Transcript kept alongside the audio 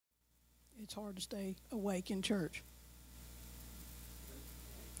it's hard to stay awake in church?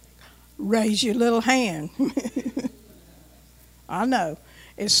 Raise your little hand. I know.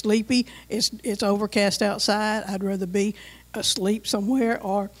 It's sleepy. It's overcast outside. I'd rather be asleep somewhere,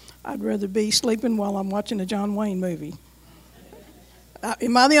 or I'd rather be sleeping while I'm watching a John Wayne movie.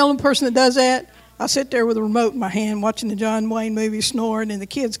 Am I the only person that does that? I sit there with a remote in my hand watching the John Wayne movie, snoring, and the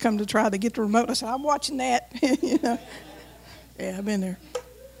kids come to try to get the remote. I say, I'm watching that. You know? Yeah, I've been there.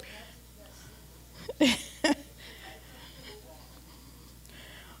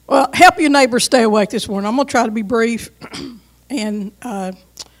 Well, help your neighbor stay awake this morning. I'm going to try to be brief and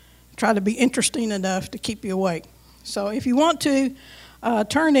try to be interesting enough to keep you awake. So if you want to,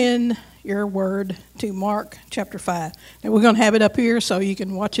 turn in your word to Mark chapter 5. Now, we're going to have it up here so you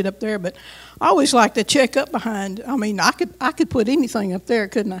can watch it up there, but I always like to check up behind. I mean, I could put anything up there,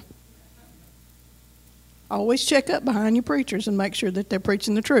 couldn't I? Always check up behind your preachers and make sure that they're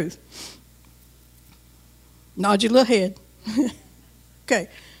preaching the truth. Nod your little head. Okay.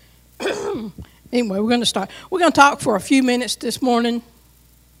 Anyway, we're going to start. We're going to talk for a few minutes this morning,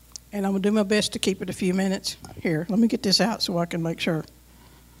 and I'm going to do my best to keep it a few minutes. Here, let me get this out so I can make sure.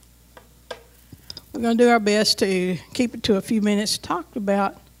 We're going to do our best to keep it to a few minutes. Talk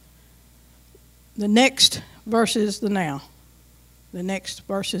about the next versus the now. The next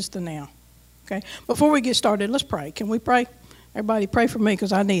versus the now. Okay? Before we get started, let's pray. Can we pray? Everybody pray for me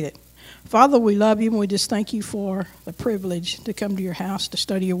because I need it. Father, we love you, and we just thank you for the privilege to come to your house, to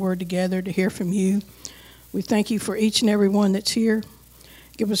study your word together, to hear from you. We thank you for each and every one that's here.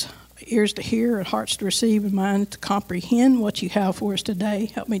 Give us ears to hear and hearts to receive and minds to comprehend what you have for us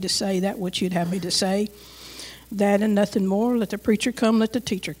today. Help me to say that which you'd have me to say. That and nothing more. Let the preacher come, let the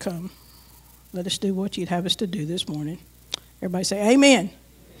teacher come. Let us do what you'd have us to do this morning. Everybody say amen.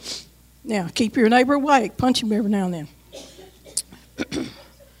 Now, keep your neighbor awake. Punch him every now and then.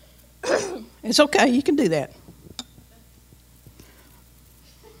 It's okay, you can do that.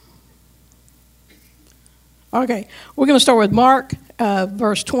 Okay, we're going to start with Mark,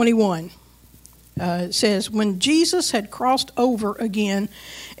 verse 21. It says, when Jesus had crossed over again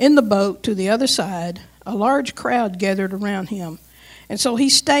in the boat to the other side, a large crowd gathered around him. And so he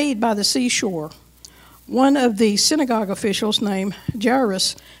stayed by the seashore. One of the synagogue officials named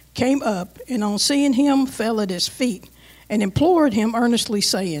Jairus came up, and on seeing him fell at his feet and implored him earnestly,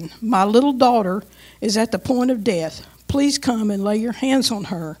 saying, my little daughter is at the point of death. Please come and lay your hands on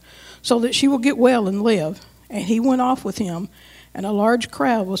her so that she will get well and live. And he went off with him, and a large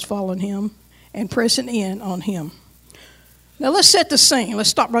crowd was following him and pressing in on him. Now let's set the scene. Let's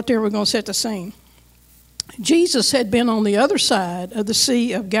stop right there. We're going to set the scene. Jesus had been on the other side of the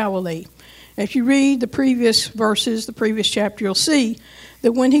Sea of Galilee. If you read the previous verses, the previous chapter, you'll see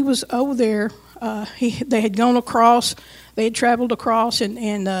that when he was over there, they had gone across, they had traveled across,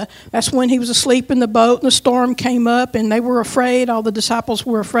 and that's when he was asleep in the boat, and the storm came up, and they were afraid. All the disciples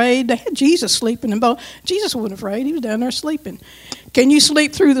were afraid. They had Jesus sleeping in the boat. Jesus wasn't afraid. He was down there sleeping. Can you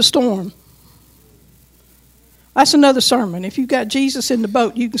sleep through the storm? That's another sermon. If you've got Jesus in the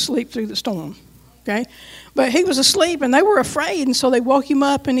boat, you can sleep through the storm. Okay? But he was asleep, and they were afraid, and so they woke him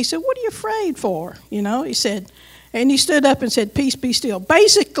up, and he said, what are you afraid for? You know, he said, and he stood up and said, peace, be still.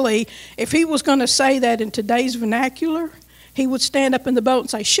 Basically, if he was going to say that in today's vernacular, he would stand up in the boat and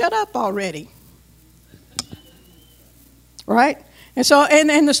say, shut up already. Right? And so,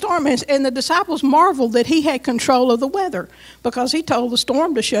 and the storm, and the disciples marveled that he had control of the weather because he told the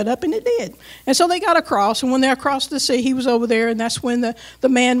storm to shut up, and it did. And so they got across, and when they across the sea, he was over there, and that's when the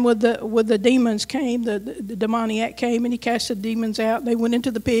man with the demons came, the demoniac came, and he cast the demons out. They went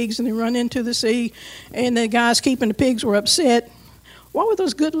into the pigs, and they run into the sea, and the guys keeping the pigs were upset. What were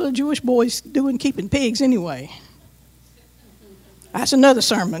those good little Jewish boys doing keeping pigs anyway? That's another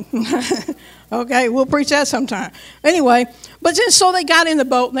sermon. Okay, we'll preach that sometime. Anyway, but then so they got in the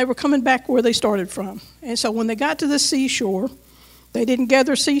boat, and they were coming back where they started from. And so when they got to the seashore, they didn't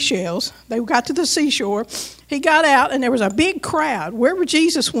gather seashells. They got to the seashore. He got out, and there was a big crowd. Wherever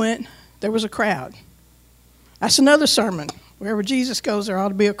Jesus went, there was a crowd. That's another sermon. Wherever Jesus goes, there ought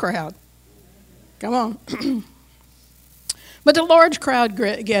to be a crowd. Come on. But the large crowd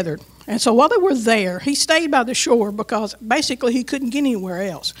gathered. And so while they were there, he stayed by the shore because basically he couldn't get anywhere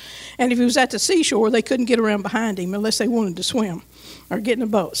else. And if he was at the seashore, they couldn't get around behind him unless they wanted to swim or get in a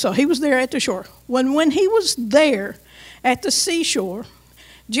boat. So he was there at the shore. When he was there at the seashore,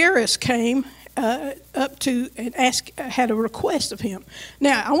 Jairus came up to and had a request of him.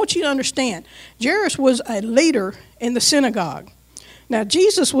 Now, I want you to understand, Jairus was a leader in the synagogue. Now,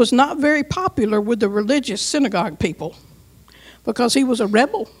 Jesus was not very popular with the religious synagogue people because he was a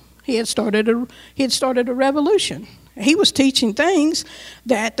rebel. He had started a revolution, He was teaching things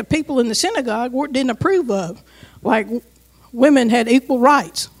that the people in the synagogue didn't approve of, like women had equal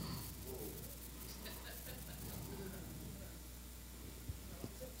rights.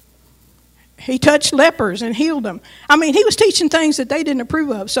 He touched lepers and healed them. I mean, he was teaching things that they didn't approve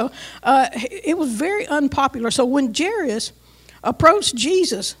of. So it was very unpopular. So when Jairus approached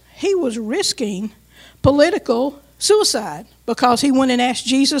Jesus, he was risking political suicide because he went and asked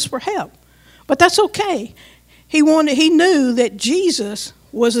Jesus for help. But that's okay. He knew that Jesus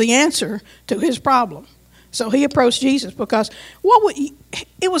was the answer to his problem. So he approached Jesus because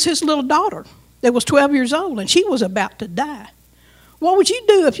it was his little daughter that was 12 years old, and she was about to die. What would you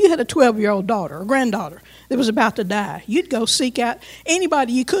do if you had a 12-year-old daughter or granddaughter that was about to die? You'd go seek out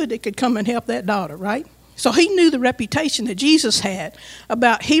anybody you could that could come and help that daughter, right? So he knew the reputation that Jesus had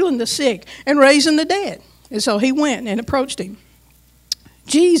about healing the sick and raising the dead. And so he went and approached him.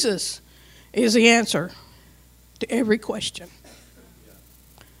 Jesus is the answer to every question.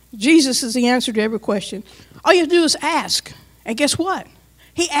 Jesus is the answer to every question. All you have to do is ask. And guess what?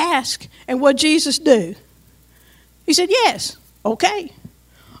 He asked, and what did Jesus do? He said, yes. Okay.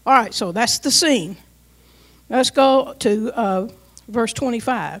 All right, so that's the scene. Let's go to verse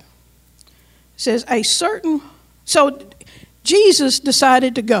 25. It says, so Jesus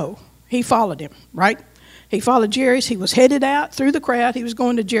decided to go. He followed him, right? He followed Jairus. He was headed out through the crowd. He was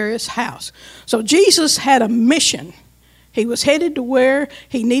going to Jairus' house. So Jesus had a mission. He was headed to where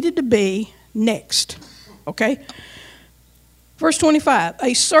he needed to be next, okay? Verse 25,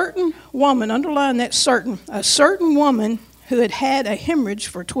 a certain woman, underline that certain, a certain woman who had had a hemorrhage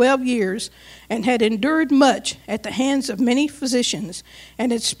for 12 years and had endured much at the hands of many physicians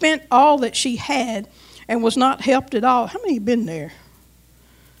and had spent all that she had and was not helped at all. How many have been there?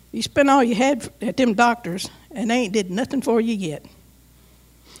 You spent all you had at them doctors and they ain't did nothing for you yet.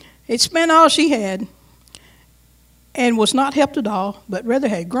 It spent all she had and was not helped at all, but rather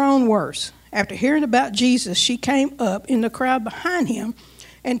had grown worse. After hearing about Jesus, she came up in the crowd behind him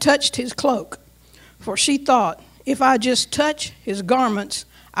and touched his cloak. For she thought, if I just touch his garments,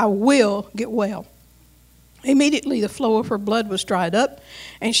 I will get well. Immediately the flow of her blood was dried up,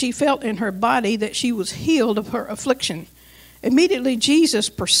 and she felt in her body that she was healed of her affliction. Immediately Jesus,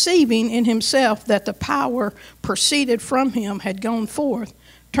 perceiving in himself that the power proceeded from him, had gone forth,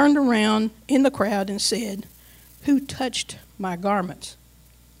 turned around in the crowd and said, who touched my garments?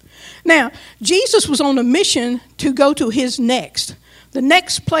 Now, Jesus was on a mission to go to his next. The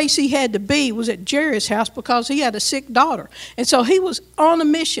next place he had to be was at Jairus' house because he had a sick daughter. And so he was on a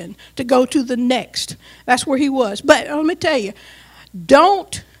mission to go to the next. That's where he was. But let me tell you,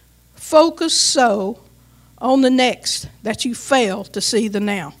 don't focus so on the next that you fail to see the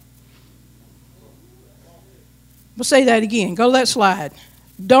now. We'll say that again. Go to that slide.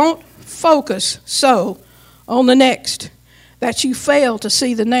 Don't focus so on the next that you fail to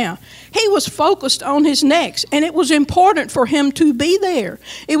see the now. He was focused on his next, and it was important for him to be there.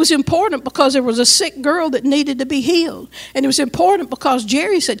 It was important because there was a sick girl that needed to be healed. And it was important because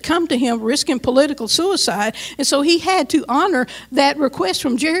Jairus had come to him risking political suicide, and so he had to honor that request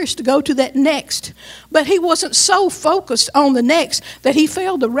from Jairus to go to that next. But he wasn't so focused on the next that he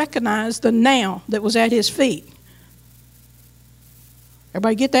failed to recognize the now that was at his feet.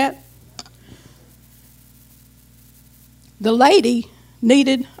 Everybody get that? The lady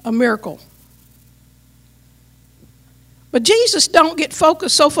needed a miracle. But Jesus don't get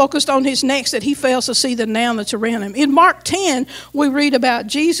so focused on his next that he fails to see the now that's around him. In Mark 10, we read about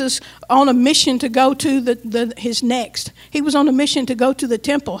Jesus on a mission to go to his next. He was on a mission to go to the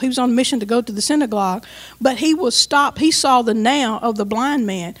temple. He was on a mission to go to the synagogue. But he was stopped. He saw the now of the blind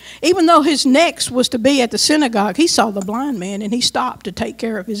man. Even though his next was to be at the synagogue, he saw the blind man and he stopped to take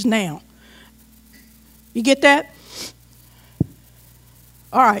care of his now. You get that?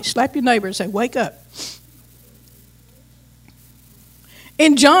 All right, slap your neighbor and say, wake up.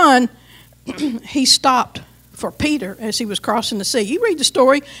 In John, he stopped for Peter as he was crossing the sea. You read the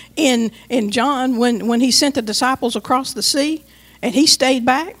story in John when he sent the disciples across the sea, and he stayed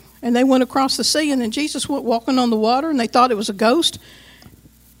back, and they went across the sea, and then Jesus went walking on the water, and they thought it was a ghost.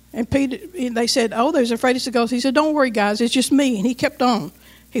 And they said, oh, there's afraid it's a ghost. He said, don't worry, guys, it's just me. And he kept on.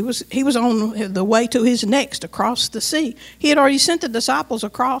 He was on the way to his next across the sea. He had already sent the disciples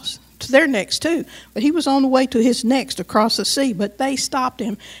across to their next too, but he was on the way to his next across the sea, but they stopped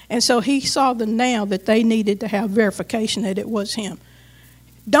him. And so he saw the now that they needed to have verification that it was him.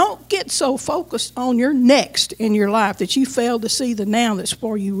 Don't get so focused on your next in your life that you fail to see the now that's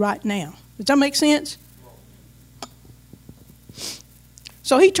for you right now. Does that make sense?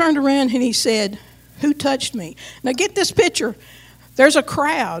 So he turned around and he said, who touched me? Now get this picture. There's a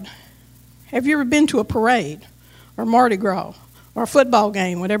crowd. Have you ever been to a parade or Mardi Gras or a football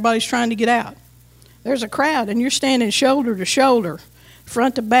game when everybody's trying to get out. There's a crowd, and you're standing shoulder to shoulder,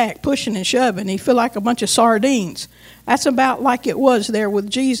 front to back, pushing and shoving. You feel like a bunch of sardines. That's about like it was there with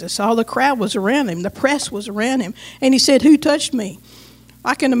Jesus. All the crowd was around him. The press was around him. And he said, "Who touched me?"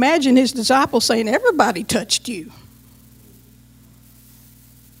 I can imagine his disciples saying, "Everybody touched you."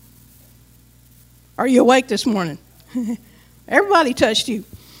 Are you awake this morning? Everybody touched you.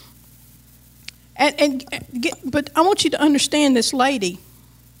 But I want you to understand this lady.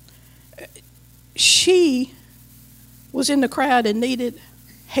 She was in the crowd and needed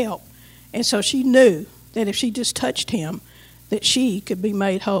help. And so she knew that if she just touched him, that she could be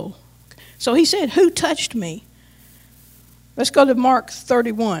made whole. So he said, "Who touched me?" Let's go to Mark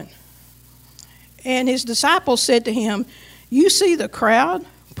 31. And his disciples said to him, "You see the crowd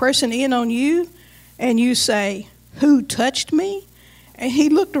pressing in on you, and you say, 'Who touched me?'" And he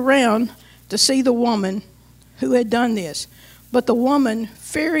looked around to see the woman who had done this. But the woman,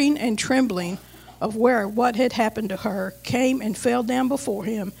 fearing and trembling of what had happened to her, came and fell down before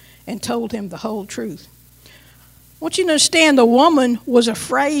him and told him the whole truth. I want you to understand, the woman was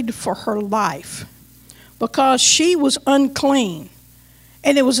afraid for her life because she was unclean.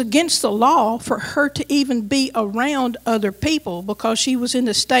 And it was against the law for her to even be around other people because she was in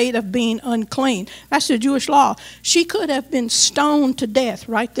the state of being unclean. That's the Jewish law. She could have been stoned to death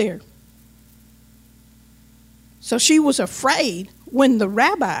right there. So she was afraid when the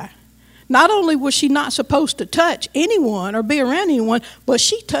rabbi, not only was she not supposed to touch anyone or be around anyone, but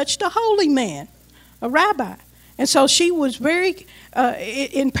she touched a holy man, a rabbi. And so she was very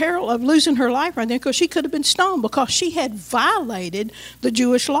in peril of losing her life right there because she could have been stoned because she had violated the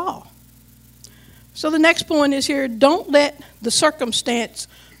Jewish law. So the next point is here, don't let the circumstance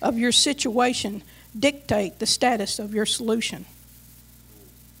of your situation dictate the status of your solution.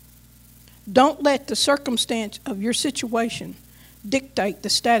 Don't let the circumstance of your situation dictate the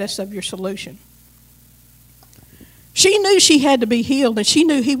status of your solution. She knew she had to be healed, and she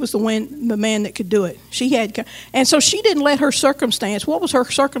knew he was the man that could do it. And so she didn't let her circumstance. What was her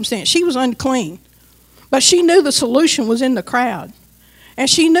circumstance? She was unclean, but she knew the solution was in the crowd, and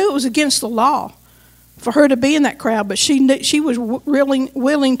she knew it was against the law for her to be in that crowd. But she was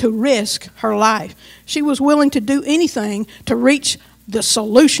willing to risk her life. She was willing to do anything to reach the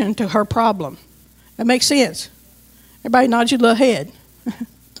solution to her problem. That makes sense. Everybody nod your little head.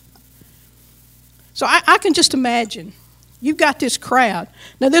 So I can just imagine, you've got this crowd.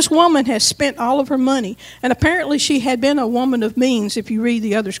 Now this woman has spent all of her money, and apparently she had been a woman of means if you read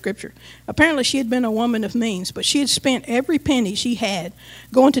the other scripture. Apparently she had been a woman of means, but she had spent every penny she had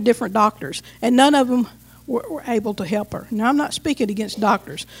going to different doctors, and none of them were able to help her. Now I'm not speaking against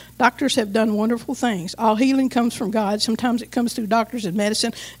doctors. Doctors have done wonderful things. All healing comes from God. Sometimes it comes through doctors and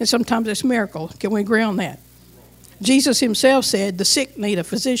medicine, and sometimes it's miracle. Can we agree on that? Jesus himself said the sick need a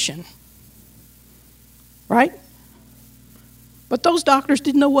physician. Right? But those doctors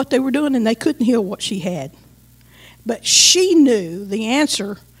didn't know what they were doing, and they couldn't heal what she had. But she knew the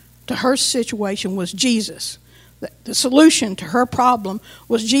answer to her situation was Jesus. The solution to her problem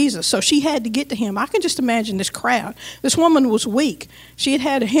was Jesus. So she had to get to him. I can just imagine this crowd. This woman was weak. She had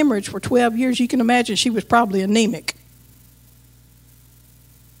had a hemorrhage for 12 years. You can imagine she was probably anemic.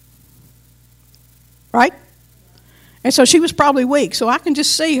 Right? And so she was probably weak. So I can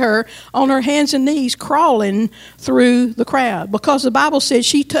just see her on her hands and knees crawling through the crowd because the Bible says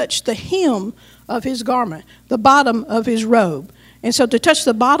she touched the hem of his garment, the bottom of his robe. And so to touch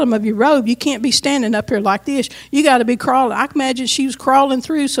the bottom of your robe, you can't be standing up here like this. You got to be crawling. I can imagine she was crawling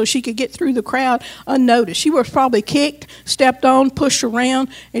through so she could get through the crowd unnoticed. She was probably kicked, stepped on, pushed around,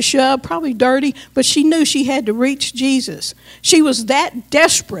 and shoved, probably dirty, but she knew she had to reach Jesus. She was that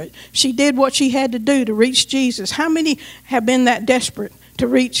desperate. She did what she had to do to reach Jesus. How many have been that desperate to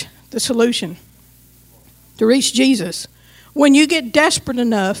reach the solution, to reach Jesus? When you get desperate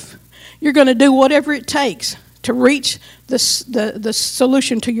enough, you're going to do whatever it takes to reach the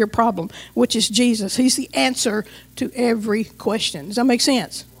solution to your problem, which is Jesus. He's the answer to every question. Does that make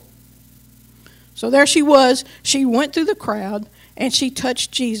sense? So there she was. She went through the crowd, and she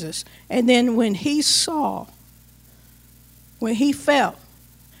touched Jesus. And then when he felt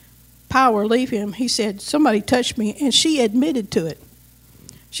power leave him, he said, "Somebody touched me," and she admitted to it.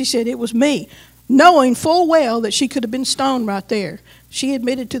 She said, "It was me," knowing full well that she could have been stoned right there. She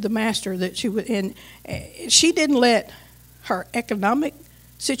admitted to the master that she would, and she didn't let her economic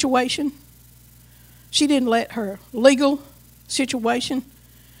situation, she didn't let her legal situation,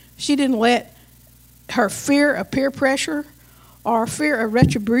 she didn't let her fear of peer pressure or fear of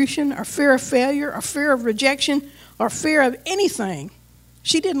retribution or fear of failure or fear of rejection or fear of anything.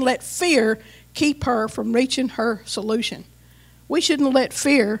 She didn't let fear keep her from reaching her solution. We shouldn't let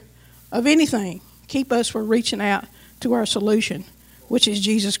fear of anything keep us from reaching out to our solution, which is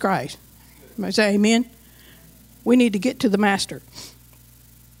Jesus Christ. Everybody say amen? We need to get to the Master.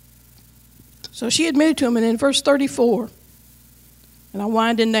 So she admitted to him, and in verse 34, and I'm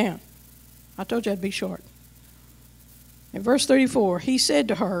winding down. I told you I'd be short. In verse 34, he said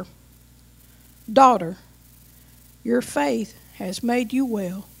to her, "Daughter, your faith has made you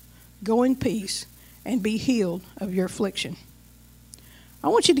well. Go in peace and be healed of your affliction." I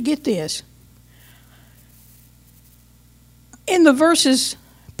want you to get this. In the verses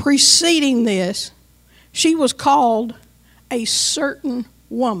preceding this, she was called a certain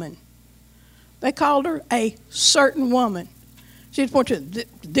woman. They called her a certain woman. She was pointing to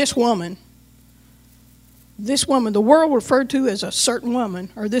this woman. This woman, the world referred to as a certain woman,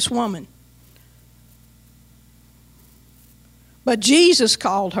 or this woman. But Jesus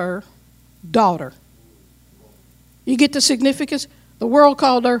called her daughter. You get the significance? The world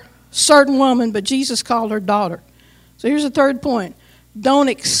called her certain woman, but Jesus called her daughter. So here's the third point. Don't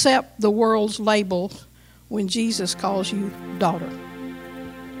accept the world's labels when Jesus calls you daughter.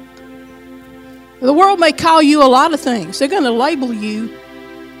 The world may call you a lot of things. They're going to label you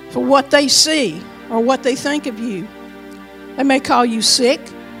for what they see or what they think of you. They may call you sick.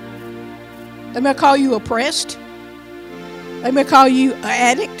 They may call you oppressed. They may call you an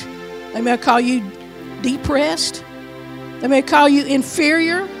addict. They may call you depressed. They may call you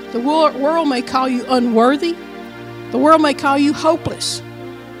inferior. The world may call you unworthy. The world may call you hopeless.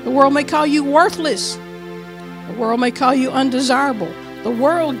 The world may call you worthless. The world may call you undesirable. The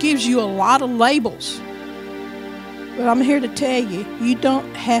world gives you a lot of labels. But I'm here to tell you, you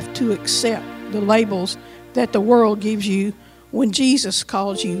don't have to accept the labels that the world gives you when Jesus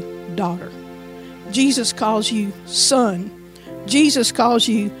calls you daughter. Jesus calls you son. Jesus calls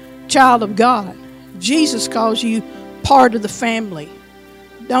you child of God. Jesus calls you part of the family.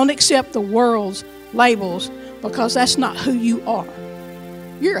 Don't accept the world's labels because that's not who you are.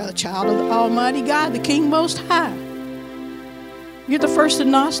 You're a child of the Almighty God, the King Most High. You're the first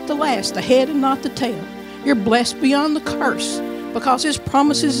and not the last, the head and not the tail. You're blessed beyond the curse because His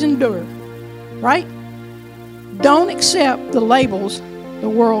promises endure. Right? Don't accept the labels the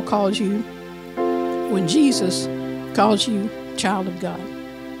world calls you when Jesus calls you child of God.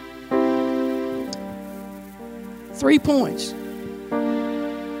 3 points.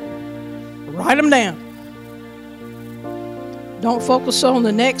 Write them down. Don't focus on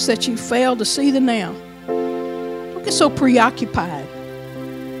the next that you fail to see the now. Don't get so preoccupied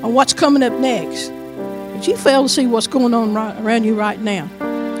on what's coming up next that you fail to see what's going on right around you right now.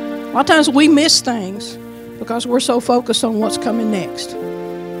 A lot of times we miss things because we're so focused on what's coming next.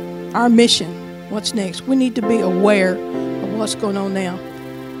 Our mission, what's next. We need to be aware of what's going on now.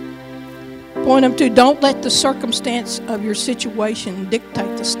 Point number 2, don't let the circumstance of your situation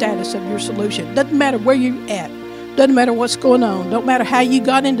dictate the status of your solution. Doesn't matter where you're at. Doesn't matter what's going on. Don't matter how you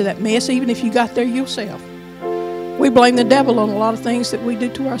got into that mess, even if you got there yourself. We blame the devil on a lot of things that we do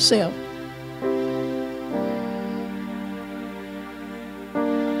to ourselves.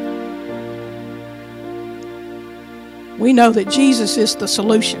 We know that Jesus is the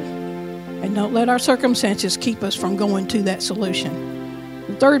solution. And don't let our circumstances keep us from going to that solution.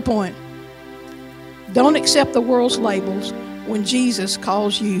 The third point, don't accept the world's labels when Jesus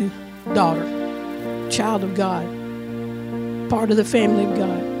calls you daughter, child of God, part of the family of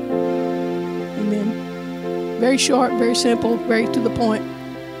God. Amen. Very short, very simple, very to the point.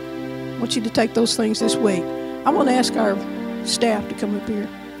 I want you to take those things this week. I want to ask our staff to come up here.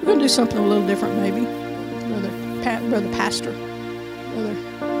 We're going to do something a little different maybe. Brother Pastor,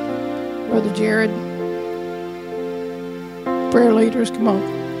 Brother Jared, prayer leaders, come on.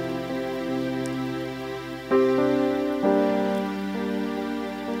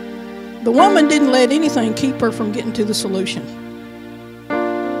 The woman didn't let anything keep her from getting to the solution.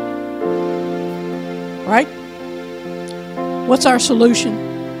 Right? What's our solution?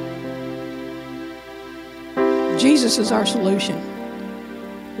 Jesus is our solution.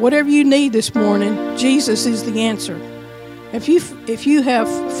 Whatever you need this morning, Jesus is the answer. If you have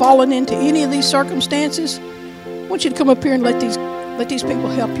fallen into any of these circumstances, I want you to come up here and let these people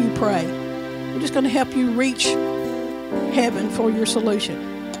help you pray. We're just going to help you reach heaven for your solution.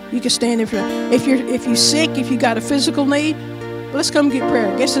 You can stand in front. If you're sick, if you got a physical need, let's come get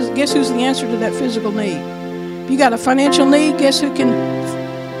prayer. Guess who's the answer to that physical need? If you got a financial need, guess who can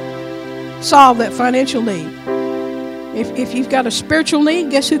solve that financial need? If you've got a spiritual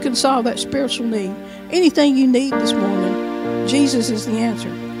need, guess who can solve that spiritual need? Anything you need this morning, Jesus is the answer.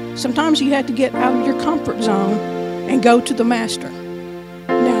 Sometimes you have to get out of your comfort zone and go to the Master.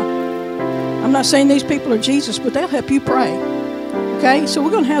 Now, I'm I'm not saying these people are Jesus, but they'll help you pray. Okay? So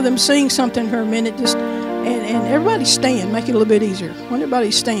we're going to have them sing something for a minute. And everybody stand. Make it a little bit easier. Why don't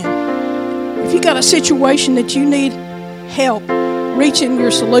everybody stand? If you got a situation that you need help reaching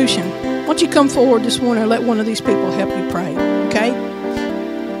your solution, why don't you come forward this morning and let one of these people help you pray. Okay?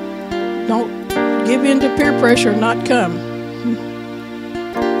 Don't give in to peer pressure and not come.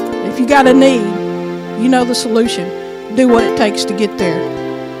 If you got a need, you know the solution. Do what it takes to get there.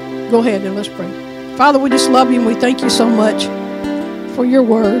 Go ahead and let's pray. Father, we just love you and we thank you so much for your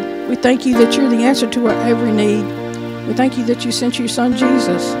word. We thank you that you're the answer to our every need. We thank you that you sent your son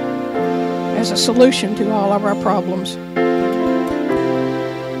Jesus as a solution to all of our problems.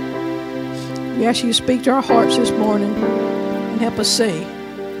 We ask you to speak to our hearts this morning and help us see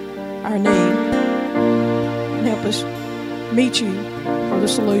our need and help us meet you for the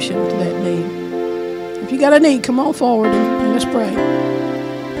solution to that need. If you got a need, come on forward and let's pray.